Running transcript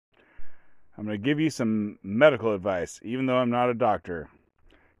I'm going to give you some medical advice, even though I'm not a doctor.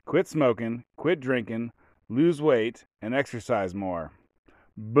 Quit smoking, quit drinking, lose weight, and exercise more.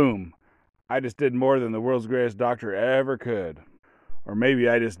 Boom. I just did more than the world's greatest doctor ever could. Or maybe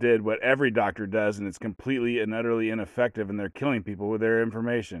I just did what every doctor does and it's completely and utterly ineffective and they're killing people with their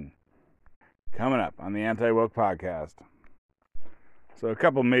information. Coming up on the Anti Woke Podcast. So, a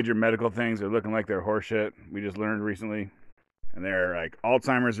couple major medical things are looking like they're horseshit. We just learned recently. And they're like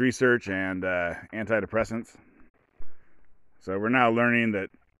Alzheimer's research and antidepressants. So, we're now learning that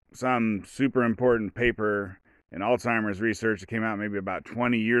some super important paper in Alzheimer's research that came out maybe about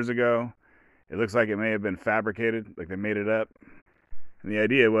 20 years ago, it looks like it may have been fabricated, like they made it up. And the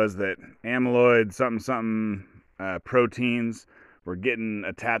idea was that amyloid something proteins were getting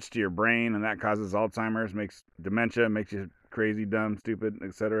attached to your brain, and that causes Alzheimer's, makes dementia, makes you crazy, dumb, stupid,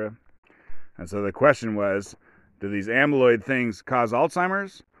 etc. And so the question was, do these amyloid things cause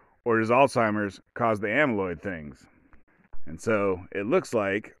Alzheimer's, or does Alzheimer's cause the amyloid things? And so it looks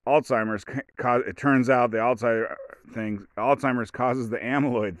like Alzheimer's, it turns out the Alzheimer's causes the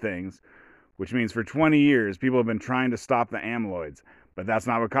amyloid things, which means for 20 years, people have been trying to stop the amyloids. But that's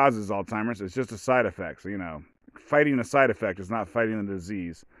not what causes Alzheimer's. It's just a side effect. So, fighting a side effect is not fighting the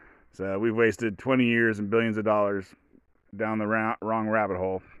disease. So we've wasted 20 years and billions of dollars down the wrong rabbit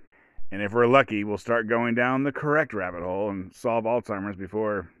hole. And if we're lucky, we'll start going down the correct rabbit hole and solve Alzheimer's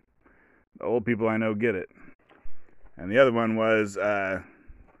before the old people I know get it. And the other one was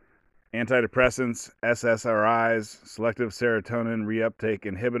antidepressants, SSRIs, selective serotonin reuptake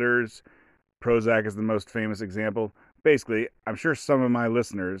inhibitors. Prozac is the most famous example. Basically, I'm sure some of my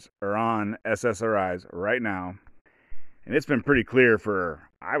listeners are on SSRIs right now, and it's been pretty clear for,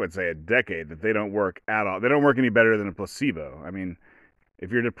 I would say, a decade that they don't work at all. They don't work any better than a placebo. I mean,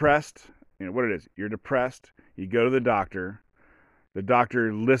 if you're depressed, what it is, you're depressed, you go to the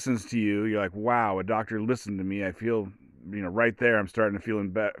doctor listens to you, you're like, wow, a doctor listened to me, I feel, right there, I'm starting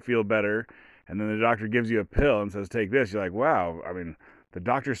to feel better, and then the doctor gives you a pill and says, take this, you're like, wow, the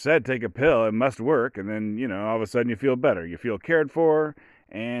doctor said take a pill, it must work, and then, all of a sudden you feel better. You feel cared for,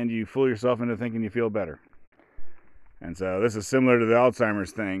 and you fool yourself into thinking you feel better. And so this is similar to the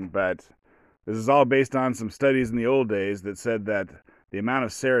Alzheimer's thing, but this is all based on some studies in the old days that said that the amount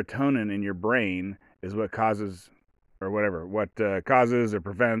of serotonin in your brain is what causes, causes or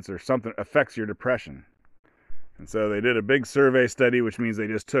prevents or something affects your depression. And so they did a big survey study, which means they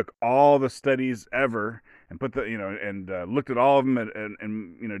just took all the studies ever and put looked at all of them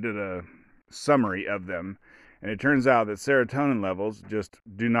and did a summary of them. And it turns out that serotonin levels just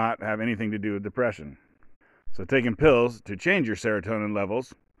do not have anything to do with depression. So taking pills to change your serotonin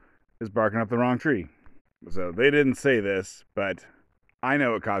levels is barking up the wrong tree. So they didn't say this, but I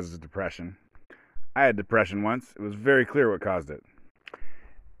know it causes depression. I had depression once. It was very clear what caused it.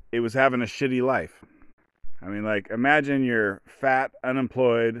 It was having a shitty life. Imagine you're fat,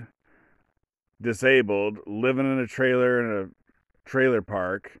 unemployed, disabled, living in a trailer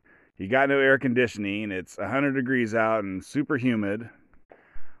park. You got no air conditioning. It's 100 degrees out and super humid.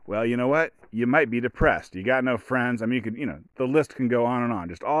 Well, you know what? You might be depressed. You got no friends. The list can go on and on.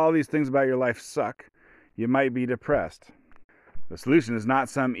 Just all these things about your life suck. You might be depressed. The solution is not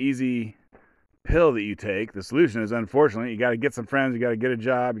some easy pill that you take. The solution is, unfortunately, you got to get some friends. You got to get a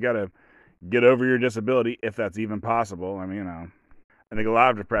job. You got to get over your disability, if that's even possible. I think a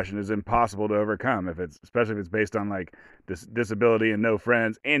lot of depression is impossible to overcome, especially if it's based on disability and no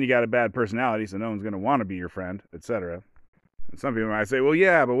friends, and you got a bad personality, so no one's going to want to be your friend, etc. And some people might say, well,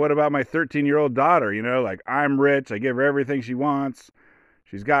 yeah, but what about my 13-year-old daughter? I'm rich, I give her everything she wants,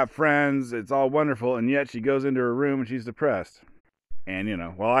 she's got friends, it's all wonderful, and yet she goes into her room and she's depressed. And,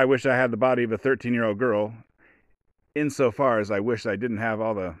 while I wish I had the body of a 13-year-old girl, insofar as I wish I didn't have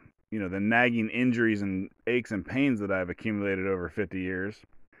all the nagging injuries and aches and pains that I've accumulated over 50 years.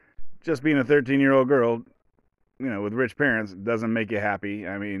 Just being a 13-year-old girl, with rich parents doesn't make you happy.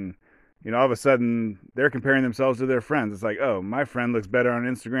 All of a sudden they're comparing themselves to their friends. It's like, oh, my friend looks better on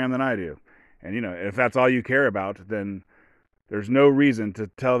Instagram than I do. And, if that's all you care about, then there's no reason to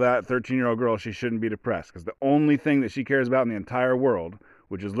tell that 13-year-old girl she shouldn't be depressed. Because the only thing that she cares about in the entire world,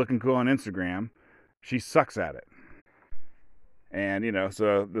 which is looking cool on Instagram, she sucks at it. And,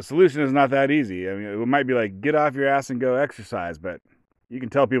 so the solution is not that easy. It might be like, get off your ass and go exercise, but you can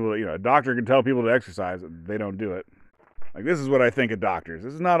tell people that, a doctor can tell people to exercise, they don't do it. This is what I think of doctors.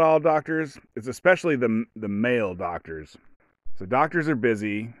 This is not all doctors. It's especially the male doctors. So doctors are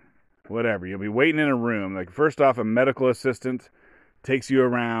busy, whatever. You'll be waiting in a room. First off, a medical assistant takes you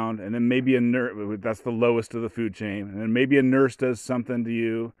around, and then maybe a nurse, that's the lowest of the food chain, and then maybe a nurse does something to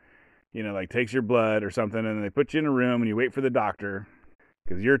you, takes your blood or something, and then they put you in a room and you wait for the doctor.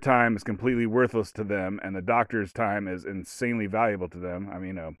 because your time is completely worthless to them, and the doctor's time is insanely valuable to them. I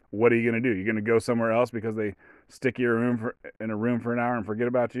mean, what are you going to do? You're going to go somewhere else because they stick you in a room for an hour and forget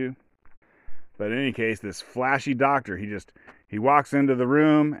about you? But in any case, this flashy doctor, he walks into the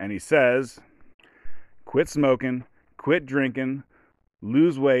room and he says, quit smoking, quit drinking,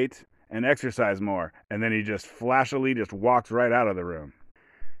 lose weight, and exercise more. And then he just flashily just walks right out of the room.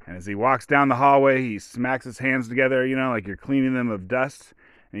 And as he walks down the hallway, he smacks his hands together, like you're cleaning them of dust.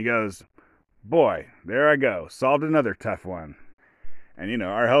 And he goes, boy, there I go, solved another tough one. And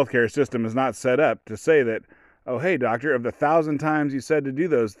our healthcare system is not set up to say that, oh, hey, doctor, of the 1,000 times you said to do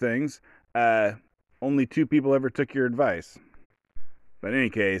those things, only 2 people ever took your advice. But in any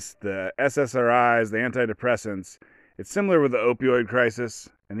case, the SSRIs, the antidepressants, it's similar with the opioid crisis.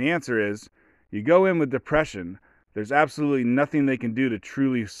 And the answer is, you go in with depression, there's absolutely nothing they can do to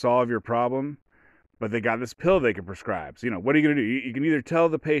truly solve your problem, but they got this pill they can prescribe. So, what are you going to do? You can either tell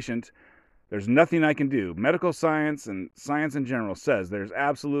the patient, there's nothing I can do. Medical science and science in general says there's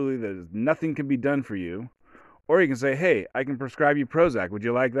nothing can be done for you. Or you can say, hey, I can prescribe you Prozac. Would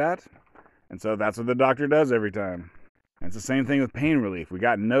you like that? And so that's what the doctor does every time. And it's the same thing with pain relief. We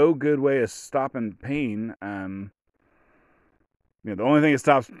got no good way of stopping pain. The only thing that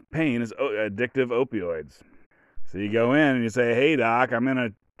stops pain is addictive opioids. So you go in and you say, hey, doc, I'm in a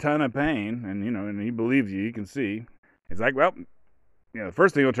ton of pain. And, and he believes you. You can see. He's like, well, the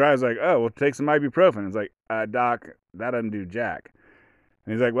first thing he'll try is like, oh, well, take some ibuprofen. It's like, doc, that doesn't do jack.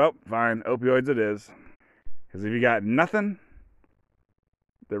 And he's like, well, fine, opioids it is. Because if you got nothing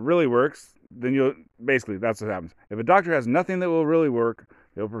that really works, then that's what happens. If a doctor has nothing that will really work,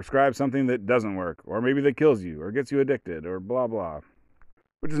 they'll prescribe something that doesn't work, or maybe that kills you, or gets you addicted, or blah, blah.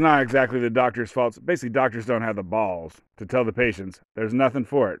 Which is not exactly the doctor's fault. Basically, doctors don't have the balls to tell the patients, there's nothing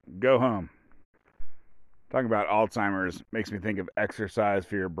for it. Go home. Talking about Alzheimer's makes me think of exercise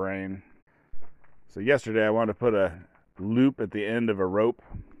for your brain. So yesterday, I wanted to put a loop at the end of a rope.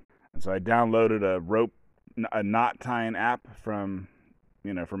 And so I downloaded a knot tying app from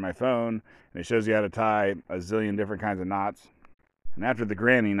my phone. And it shows you how to tie a zillion different kinds of knots. And after the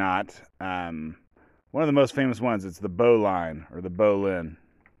granny knot, one of the most famous ones, it's the bowline or the bowline.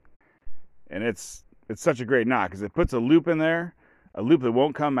 And it's such a great knot because it puts a loop in there, a loop that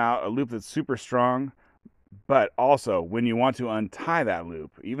won't come out, a loop that's super strong. But also, when you want to untie that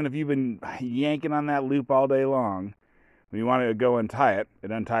loop, even if you've been yanking on that loop all day long, when you want to go untie it,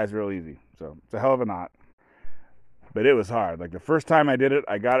 it unties real easy. So it's a hell of a knot. But it was hard. Like the first time I did it,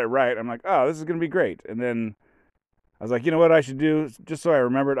 I got it right. I'm like, oh, this is going to be great. And then I was like, you know what I should do? Just so I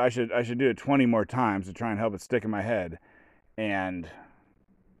remembered, I should do it 20 more times to try and help it stick in my head. And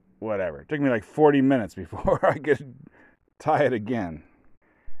whatever. It took me like 40 minutes before I could tie it again.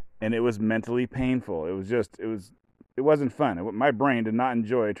 And it was mentally painful. It wasn't fun. My brain did not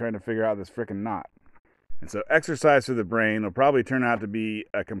enjoy trying to figure out this freaking knot. And so exercise for the brain will probably turn out to be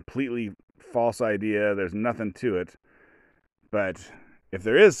a completely false idea. There's nothing to it. But if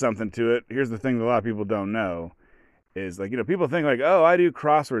there is something to it, here's the thing that a lot of people don't know is like, people think like, oh, I do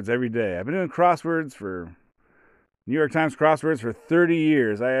crosswords every day. I've been doing crosswords for New York Times crosswords for 30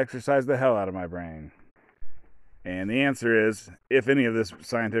 years. I exercise the hell out of my brain. And the answer is, if any of this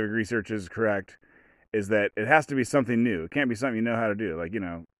scientific research is correct, is that it has to be something new. It can't be something you know how to do. Like,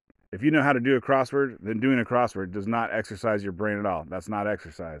 if you know how to do a crossword, then doing a crossword does not exercise your brain at all. That's not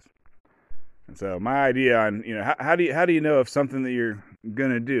exercise. And so my idea on, how do you know if something that you're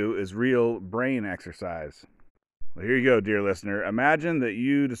going to do is real brain exercise? Well, here you go, dear listener. Imagine that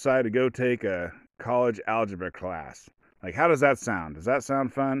you decide to go take a college algebra class. Like, how does that sound? Does that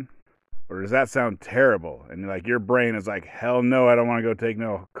sound fun? Or does that sound terrible? And like your brain is like, hell no, I don't want to go take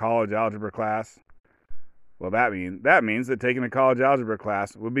no college algebra class. Well, that means that taking a college algebra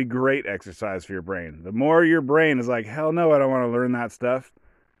class would be great exercise for your brain. The more your brain is like, hell no, I don't want to learn that stuff,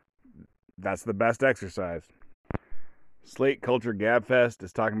 that's the best exercise. Slate Culture Gabfest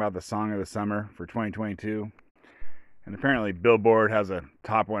is talking about the song of the summer for 2022. And apparently Billboard has a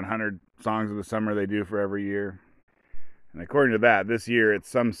top 100 songs of the summer they do for every year. And according to that, this year it's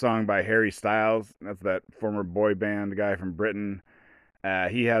some song by Harry Styles. That's that former boy band guy from Britain.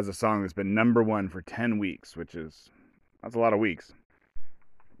 He has a song that's been #1 for 10 weeks, that's a lot of weeks.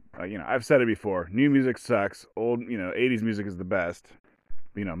 I've said it before. New music sucks. Old, 80s music is the best.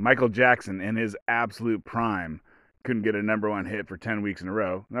 Michael Jackson in his absolute prime couldn't get a #1 hit for 10 weeks in a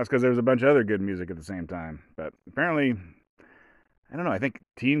row. And that's because there was a bunch of other good music at the same time. But apparently, I don't know. I think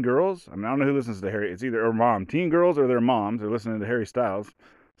teen girls, I don't know who listens to Harry. It's either teen girls or their moms are listening to Harry Styles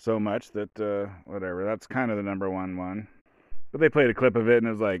so much that, whatever. That's kind of the #1 one. But they played a clip of it and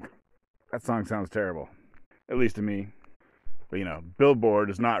it was like, that song sounds terrible. At least to me. But, Billboard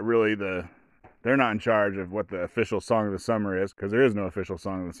is not really they're not in charge of what the official song of the summer is, because there is no official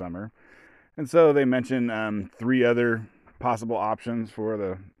song of the summer. And so they mention 3 other possible options for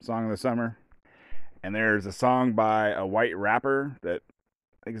the song of the summer. And there's a song by a white rapper that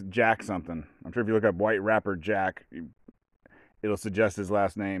I think it's Jack something. I'm sure if you look up white rapper Jack, it'll suggest his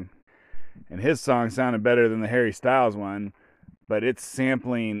last name. And his song sounded better than the Harry Styles one, but it's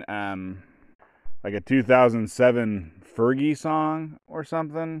sampling like a 2007 Fergie song or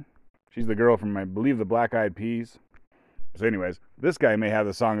something. She's the girl from, I believe, the Black Eyed Peas. So anyways, this guy may have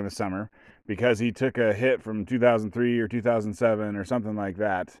the song of the summer because he took a hit from 2003 or 2007 or something like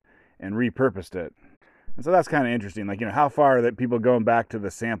that and repurposed it. And so that's kind of interesting. Like, how far that people going back to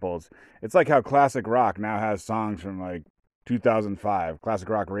the samples. It's like how classic rock now has songs from like 2005. Classic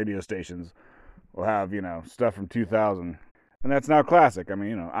rock radio stations will have, stuff from 2000. And that's now classic. I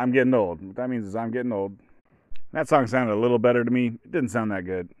mean, I'm getting old. What that means is I'm getting old. That song sounded a little better to me. It didn't sound that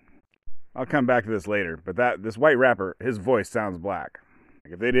good. I'll come back to this later. But this white rapper, his voice sounds black.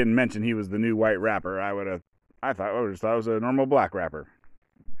 Like if they didn't mention he was the new white rapper, I would have just thought it was a normal black rapper.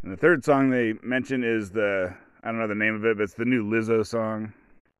 And the third song they mention is I don't know the name of it, but it's the new Lizzo song.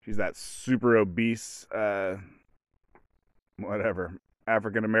 She's that super obese,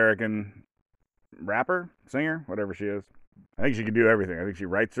 African-American rapper, singer, whatever she is. I think she could do everything. I think she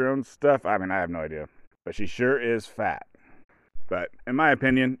writes her own stuff. I mean, I have no idea. But she sure is fat. But in my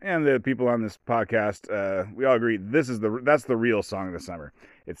opinion, and the people on this podcast, we all agree that's the real song of the summer.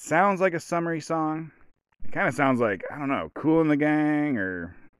 It sounds like a summery song. It kind of sounds like, I don't know, Kool and the Gang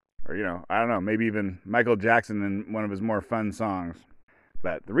or I don't know, maybe even Michael Jackson in one of his more fun songs.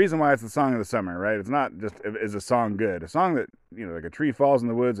 But the reason why it's the song of the summer, right? It's not just, is a song good? A song that, like a tree falls in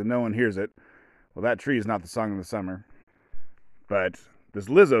the woods and no one hears it. Well, that tree is not the song of the summer. But this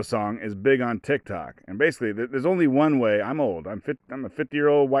Lizzo song is big on TikTok. And basically, there's only one way. I'm old. I'm a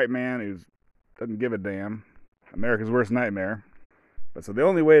 50-year-old white man who doesn't give a damn. America's worst nightmare. But so the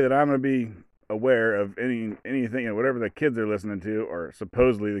only way that I'm going to be aware of anything, whatever the kids are listening to, or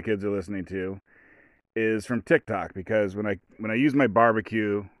supposedly the kids are listening to, is from TikTok. Because when I use my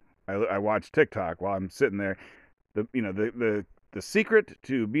barbecue, I watch TikTok while I'm sitting there. The secret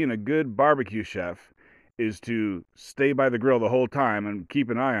to being a good barbecue chef is to stay by the grill the whole time and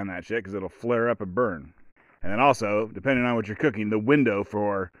keep an eye on that shit because it'll flare up and burn. And then also, depending on what you're cooking, the window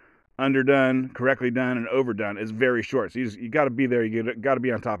for underdone, correctly done, and overdone is very short. So you got to be there. You got to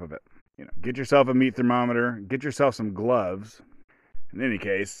be on top of it. Get yourself a meat thermometer. Get yourself some gloves. In any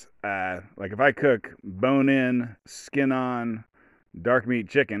case, like if I cook bone-in, skin-on, dark meat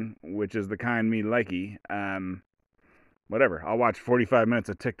chicken, which is the kind me likey, whatever. I'll watch 45 minutes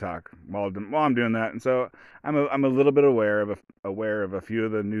of TikTok while I'm doing that, and so I'm a little bit aware of a few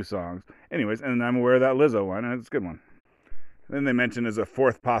of the new songs. Anyways, and I'm aware of that Lizzo one, and it's a good one. Then they mentioned as a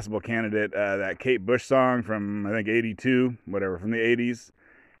fourth possible candidate that Kate Bush song from I think '82, whatever, from the '80s,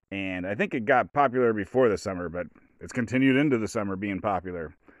 and I think it got popular before the summer, but it's continued into the summer being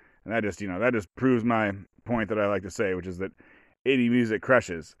popular, and that just proves my point that I like to say, which is that 80s music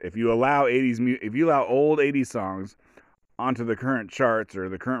crushes. If you allow old 80s songs onto the current charts or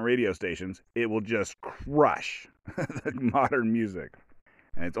the current radio stations, it will just crush the modern music.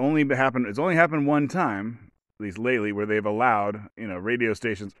 And it's only happened one time, at least lately, where they've allowed, radio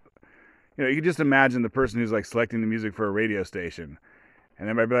stations. You can just imagine the person who's like selecting the music for a radio station. And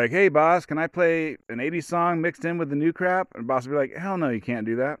they might be like, hey boss, can I play an 80s song mixed in with the new crap? And the boss will be like, hell no, you can't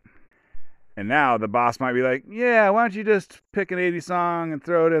do that. And now the boss might be like, yeah, why don't you just pick an 80s song and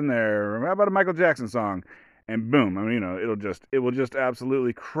throw it in there? Or how about a Michael Jackson song? And boom, I mean, it will just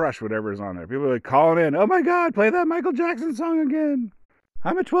absolutely crush whatever is on there. People are like calling in, oh my God, play that Michael Jackson song again.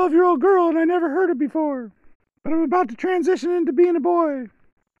 I'm a 12-year-old girl and I never heard it before, but I'm about to transition into being a boy.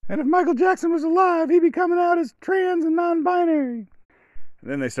 And if Michael Jackson was alive, he'd be coming out as trans and non-binary. And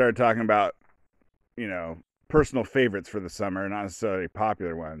then they started talking about, personal favorites for the summer, not necessarily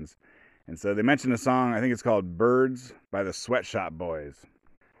popular ones. And so they mentioned a song, I think it's called Birds by the Sweatshop Boys.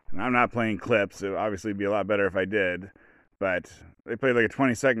 And I'm not playing clips. It would obviously be a lot better if I did. But they played like a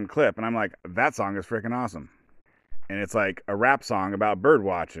 20-second clip, and I'm like, that song is freaking awesome. And it's like a rap song about bird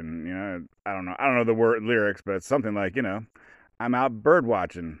watching. I don't know the lyrics, but it's something like, I'm out bird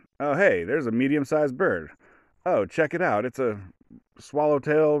watching. Oh, hey, there's a medium-sized bird. Oh, check it out. It's a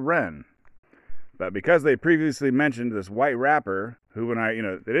swallowtail wren. But because they previously mentioned this white rapper, who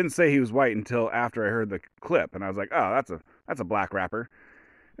when they didn't say he was white until after I heard the clip, and I was like, oh, that's a black rapper.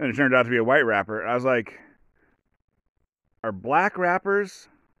 And it turned out to be a white rapper. I was like, are black rappers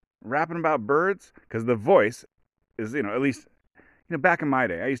rapping about birds? Because the voice is, at least, back in my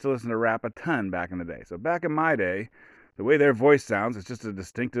day, I used to listen to rap a ton back in the day. So back in my day, the way their voice sounds, it's just a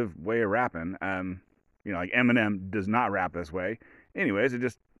distinctive way of rapping. Like Eminem does not rap this way. Anyways,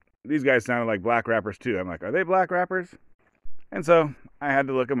 these guys sounded like black rappers too. I'm like, are they black rappers? And so I had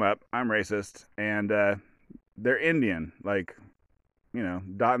to look them up. I'm racist, and they're Indian, like,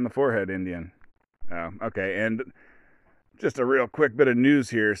 dot in the forehead Indian. Okay, and just a real quick bit of news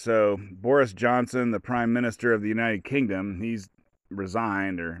here. So Boris Johnson, the Prime Minister of the United Kingdom, he's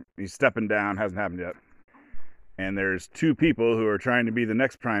resigned, or he's stepping down, hasn't happened yet. And there's two people who are trying to be the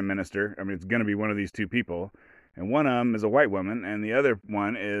next Prime Minister. I mean, it's going to be one of these two people. And one of them is a white woman, and the other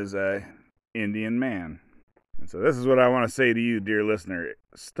one is a Indian man. And so this is what I want to say to you, dear listener.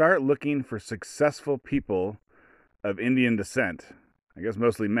 Start looking for successful people of Indian descent. I guess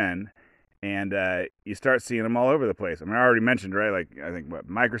mostly men. And you start seeing them all over the place. I mean, I already mentioned, right? Like, I think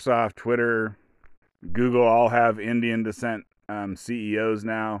Microsoft, Twitter, Google all have Indian descent CEOs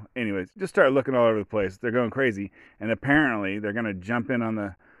now. Anyways, just start looking all over the place. They're going crazy. And apparently, they're going to jump in on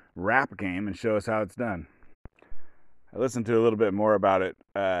the rap game and show us how it's done. I listened to a little bit more about it.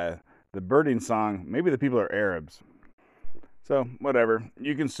 The birding song, maybe the people are Arabs. So, whatever.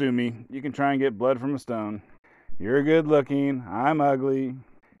 You can sue me. You can try and get blood from a stone. You're good looking. I'm ugly.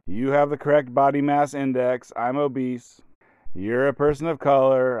 You have the correct body mass index. I'm obese. You're a person of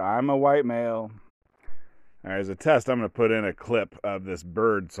color. I'm a white male. All right, as a test, I'm going to put in a clip of this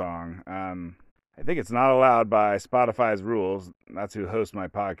bird song. I think it's not allowed by Spotify's rules. That's who hosts my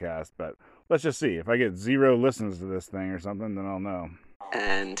podcast. But let's just see. If I get 0 listens to this thing or something, then I'll know.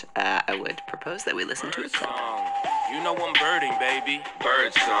 And I would propose that we listen to it. You know I'm birding, baby.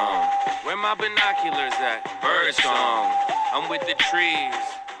 Bird song. Where my binoculars at? Bird song. I'm with the trees.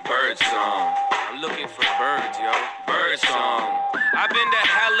 Bird song. I'm looking for birds, yo. Bird song. I've been to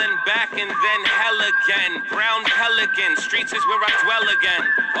hell and back and then hell again. Brown pelican, streets is where I dwell again.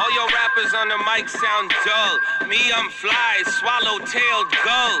 All your rappers on the mic sound dull. Me, I'm fly, swallow-tailed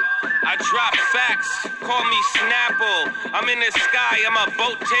gull. I drop facts, call me Snapple. I'm in the sky, I'm a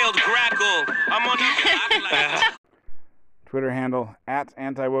boat-tailed grackle. I'm on the Twitter handle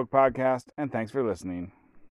 @AntiWokePodcast, and thanks for listening.